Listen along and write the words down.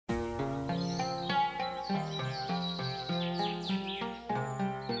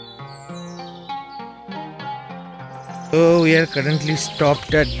So we are currently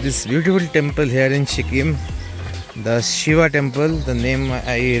stopped at this beautiful temple here in Sikkim, the Shiva temple, the name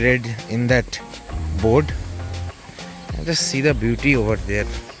I read in that board. And just see the beauty over there.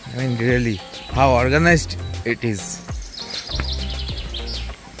 I mean, really, how organized it is.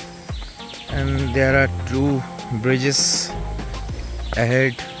 And there are two bridges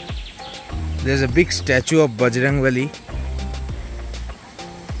ahead. There's a big statue of Bajrangbali.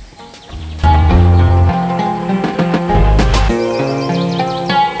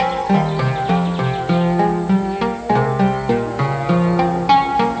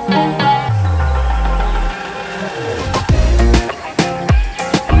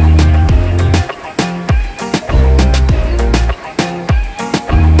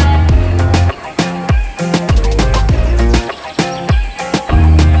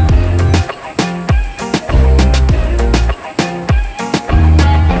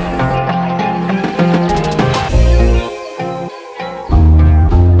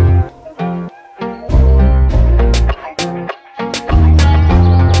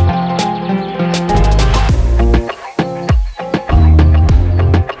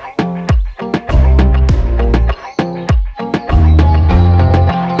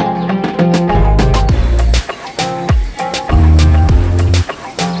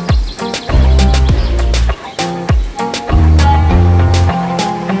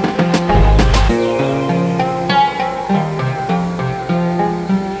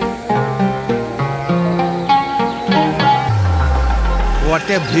 What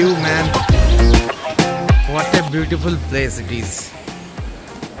a view, man. What a beautiful place it is.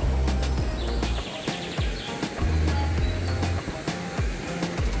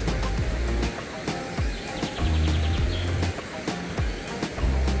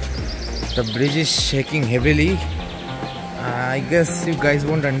 The bridge is shaking heavily. I guess you guys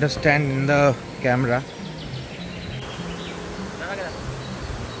won't understand in the camera.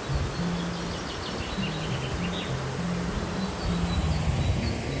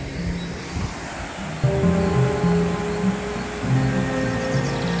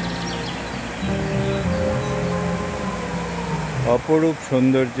 অপরূপ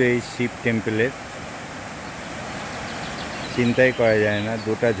সৌন্দর্য এই শিব টেম্পলের, চিন্তাই করা যায় না।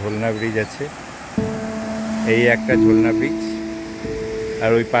 দুটো ঝোলনা bridge আছে, এই একটা ঝোলনা ব্রিজ,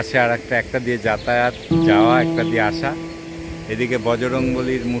 আর ওই পাশে আর একটা দিয়ে যাতায়াত যাওয়া, একটা দিয়ে আসা। এদিকে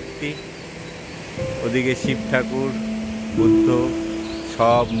বজরংবলীর মূর্তি, ওদিকে শিব ঠাকুর, বুদ্ধ,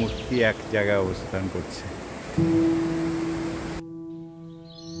 সব মূর্তি এক জায়গায় অবস্থান করছে।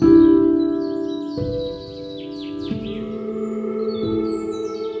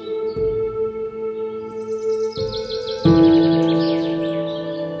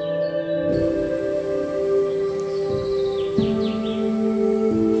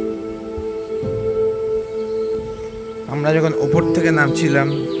 আমরা যখন উপর থেকে নামছিলাম,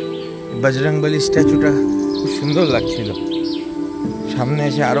 বজরংবলী স্ট্যাচুটা খুব সুন্দর লাগছিল, সামনে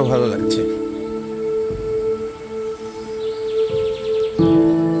এসে আরো ভালো লাগছে।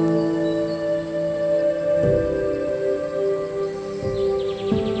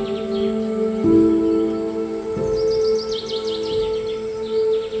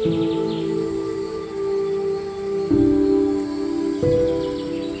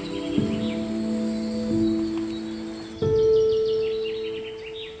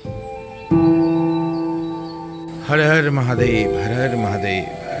 हर हर महादेव, हर हर महादेव,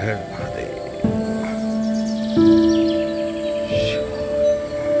 हर हर Mahadev.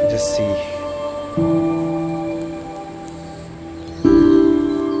 Just see.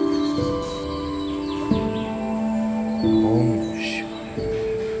 Om Shiva.